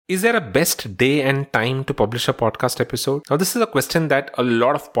Is there a best day and time to publish a podcast episode? Now, this is a question that a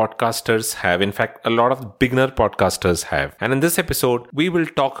lot of podcasters have. In fact, a lot of beginner podcasters have. And in this episode, we will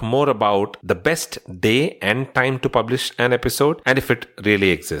talk more about the best day and time to publish an episode and if it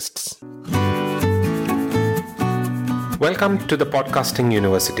really exists. Welcome to the Podcasting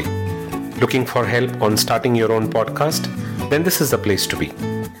University. Looking for help on starting your own podcast? Then this is the place to be.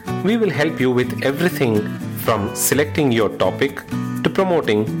 We will help you with everything from selecting your topic to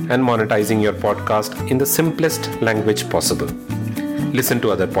promoting and monetizing your podcast in the simplest language possible. Listen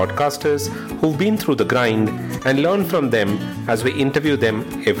to other podcasters who've been through the grind and learn from them as we interview them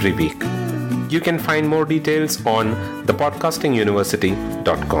every week. You can find more details on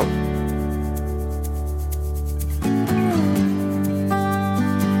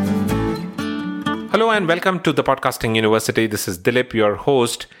thepodcastinguniversity.com. Hello and welcome to the Podcasting University. This is Dilip, your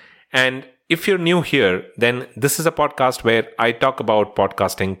host. And if you're new here, then this is a podcast where I talk about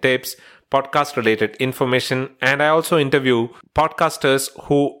podcasting tips, podcast related information, and I also interview podcasters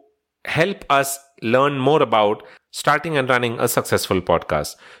who help us learn more about starting and running a successful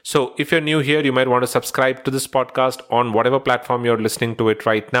podcast. So if you're new here, you might want to subscribe to this podcast on whatever platform you're listening to it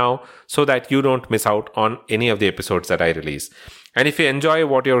right now so that you don't miss out on any of the episodes that I release. And if you enjoy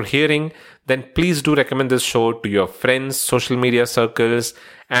what you're hearing, then please do recommend this show to your friends, social media circles,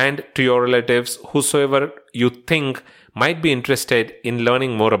 and to your relatives, whosoever you think might be interested in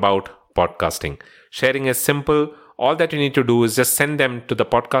learning more about podcasting. Sharing is simple. All that you need to do is just send them to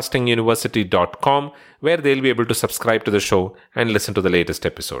thepodcastinguniversity.com, where they'll be able to subscribe to the show and listen to the latest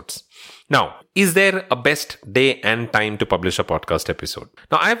episodes. Now, is there a best day and time to publish a podcast episode?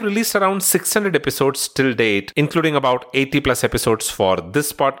 Now, I've released around 600 episodes till date, including about 80 plus episodes for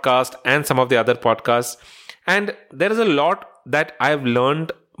this podcast and some of the other podcasts. And there is a lot that I've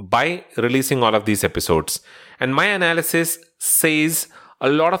learned by releasing all of these episodes. And my analysis says a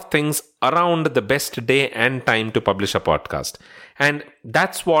lot of things around the best day and time to publish a podcast. And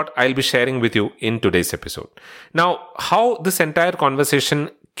that's what I'll be sharing with you in today's episode. Now, how this entire conversation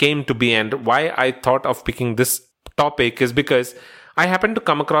came to be and why I thought of picking this topic is because I happened to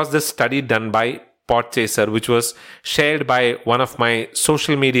come across this study done by Podchaser, which was shared by one of my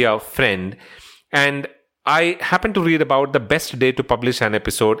social media friend. And I happened to read about the best day to publish an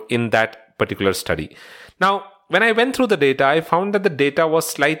episode in that particular study. Now, when I went through the data, I found that the data was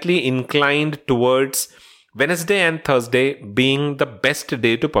slightly inclined towards Wednesday and Thursday being the best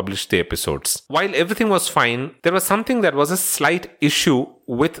day to publish the episodes. While everything was fine, there was something that was a slight issue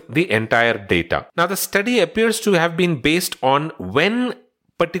with the entire data. Now, the study appears to have been based on when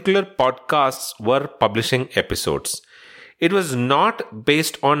particular podcasts were publishing episodes. It was not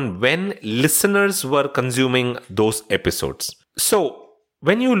based on when listeners were consuming those episodes. So,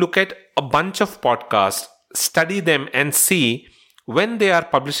 when you look at a bunch of podcasts, study them and see when they are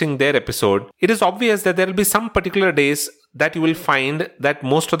publishing their episode, it is obvious that there will be some particular days that you will find that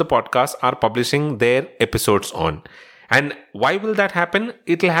most of the podcasts are publishing their episodes on. And why will that happen?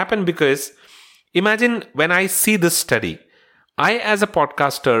 It will happen because imagine when I see this study, I as a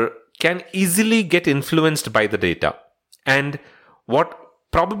podcaster can easily get influenced by the data. And what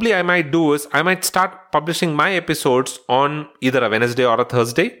probably I might do is I might start publishing my episodes on either a Wednesday or a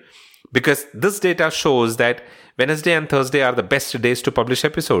Thursday, because this data shows that Wednesday and Thursday are the best days to publish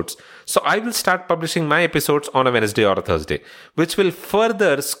episodes. So I will start publishing my episodes on a Wednesday or a Thursday, which will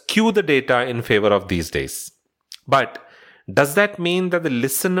further skew the data in favor of these days. But does that mean that the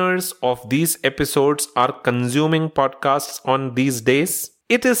listeners of these episodes are consuming podcasts on these days?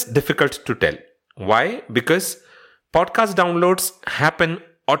 It is difficult to tell. Why? Because podcast downloads happen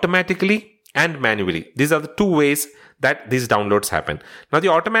automatically and manually. These are the two ways that these downloads happen. Now, the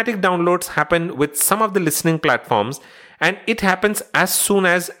automatic downloads happen with some of the listening platforms, and it happens as soon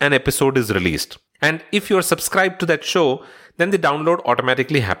as an episode is released. And if you're subscribed to that show, then the download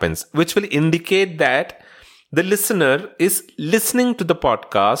automatically happens, which will indicate that the listener is listening to the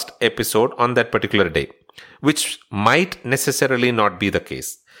podcast episode on that particular day, which might necessarily not be the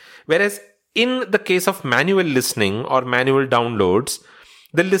case. Whereas in the case of manual listening or manual downloads,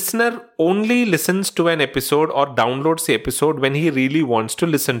 the listener only listens to an episode or downloads the episode when he really wants to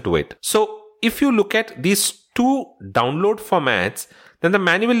listen to it. So if you look at these two download formats, then the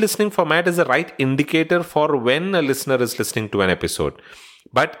manual listening format is the right indicator for when a listener is listening to an episode.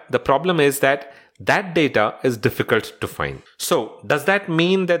 But the problem is that data is difficult to find. So does that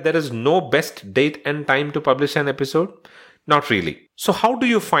mean that there is no best date and time to publish an episode? Not really. So how do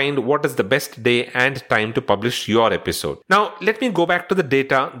you find what is the best day and time to publish your episode? Now, let me go back to the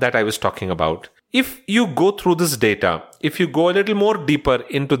data that I was talking about. If you go through this data, if you go a little more deeper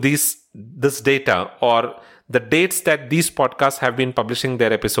into this data or the dates that these podcasts have been publishing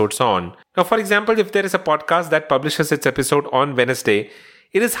their episodes on. Now, for example, if there is a podcast that publishes its episode on Wednesday,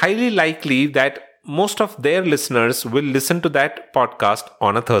 it is highly likely that most of their listeners will listen to that podcast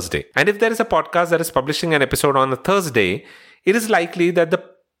on a Thursday. And if there is a podcast that is publishing an episode on a Thursday, it is likely that the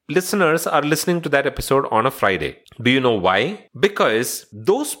listeners are listening to that episode on a Friday. Do you know why? Because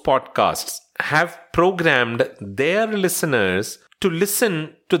those podcasts have programmed their listeners to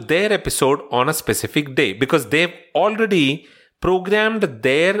listen to their episode on a specific day, because they've already programmed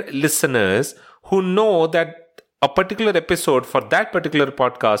their listeners who know that a particular episode for that particular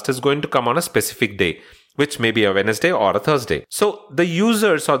podcast is going to come on a specific day, which may be a Wednesday or a Thursday. So the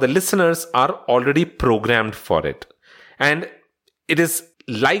users or the listeners are already programmed for it. And it is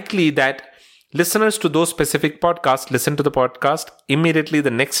likely that listeners to those specific podcasts listen to the podcast immediately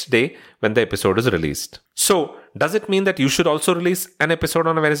the next day when the episode is released. So, does it mean that you should also release an episode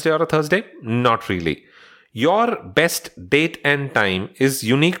on a Wednesday or a Thursday? Not really. Your best date and time is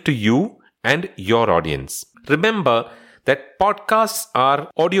unique to you and your audience. Remember that podcasts are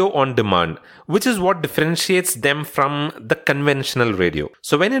audio on demand, which is what differentiates them from the conventional radio.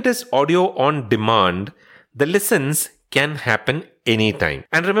 So when it is audio on demand, the listens can happen anytime.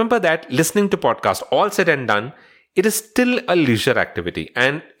 And remember that listening to podcasts, all said and done, it is still a leisure activity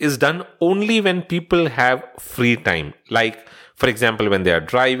and is done only when people have free time. Like, for example, when they are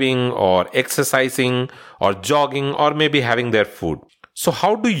driving or exercising or jogging or maybe having their food. So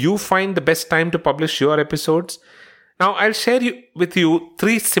how do you find the best time to publish your episodes? Now, I'll share with you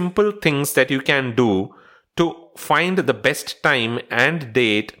 3 simple things that you can do to find the best time and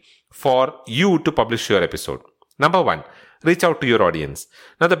date for you to publish your episode. Number 1, reach out to your audience.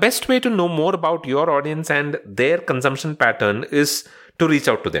 Now, the best way to know more about your audience and their consumption pattern is to reach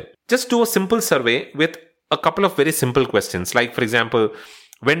out to them. Just do a simple survey with a couple of very simple questions. Like, for example,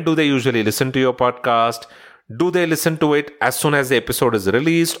 when do they usually listen to your podcast? Do they listen to it as soon as the episode is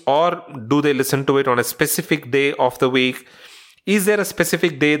released, or do they listen to it on a specific day of the week? Is there a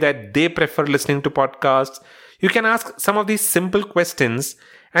specific day that they prefer listening to podcasts? You can ask some of these simple questions,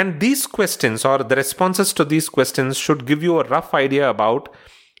 and these questions or the responses to these questions should give you a rough idea about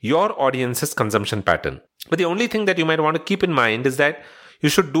your audience's consumption pattern. But the only thing that you might want to keep in mind is that you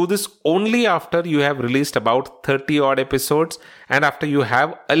should do this only after you have released about 30 odd episodes and after you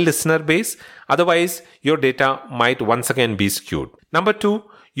have a listener base. Otherwise, your data might once again be skewed. Number 2,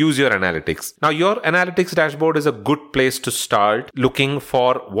 use your analytics. Now, your analytics dashboard is a good place to start looking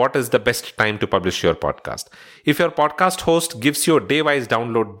for what is the best time to publish your podcast. If your podcast host gives you day-wise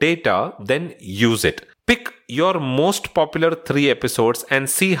download data, then use it. Pick your most popular 3 episodes and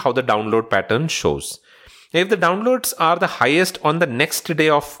see how the download pattern shows. If the downloads are the highest on the next day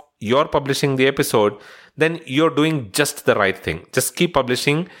of your publishing the episode, then you're doing just the right thing. Just keep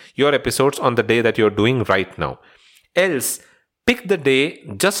publishing your episodes on the day that you're doing right now. Else, pick the day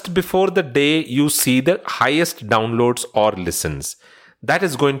just before the day you see the highest downloads or listens. That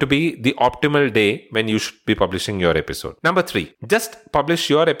is going to be the optimal day when you should be publishing your episode. Number 3, just publish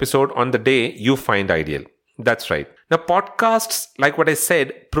your episode on the day you find ideal. That's right. Now, podcasts, like what I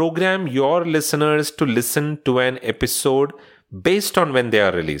said, program your listeners to listen to an episode based on when they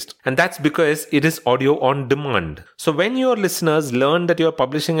are released. And that's because it is audio on demand. So when your listeners learn that you're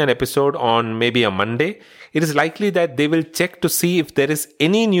publishing an episode on maybe a Monday, it is likely that they will check to see if there is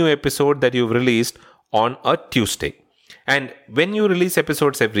any new episode that you've released on a Tuesday. And when you release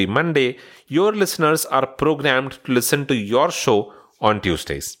episodes every Monday, your listeners are programmed to listen to your show on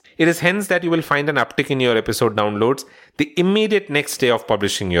Tuesdays. It is hence that you will find an uptick in your episode downloads the immediate next day of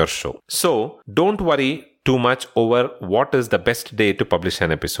publishing your show. So don't worry too much over what is the best day to publish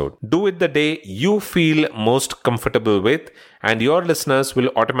an episode. Do it the day you feel most comfortable with, and your listeners will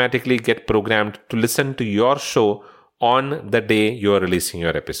automatically get programmed to listen to your show on the day you are releasing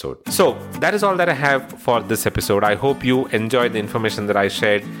your episode. So that is all that I have for this episode. I hope you enjoyed the information that I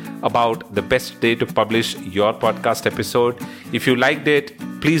shared about the best day to publish your podcast episode. If you liked it,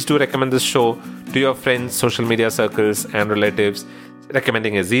 please do recommend this show to your friends, social media circles, and relatives.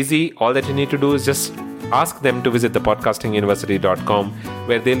 Recommending is easy. All that you need to do is just ask them to visit thepodcastinguniversity.com,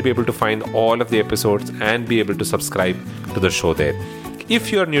 where they'll be able to find all of the episodes and be able to subscribe to the show there. If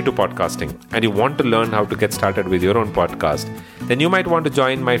you're new to podcasting and you want to learn how to get started with your own podcast, then you might want to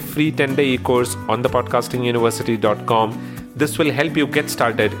join my free 10-day e-course on thepodcastinguniversity.com. This will help you get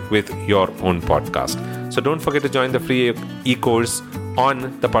started with your own podcast. So don't forget to join the free e-course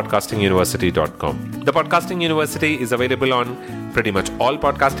on thepodcastinguniversity.com. The Podcasting University is available on pretty much all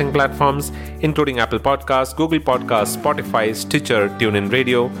podcasting platforms, including Apple Podcasts, Google Podcasts, Spotify, Stitcher, TuneIn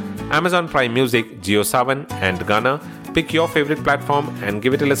Radio, Amazon Prime Music, JioSaavn, and Gaana, pick your favorite platform and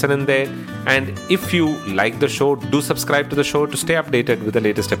give it a listen in there. And if you like the show, do subscribe to the show to stay updated with the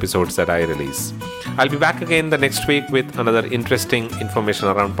latest episodes that I release. I'll be back again the next week with another interesting information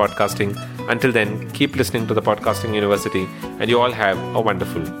around podcasting. Until then, keep listening to the Podcasting University, and you all have a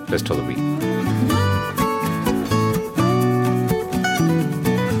wonderful rest of the week.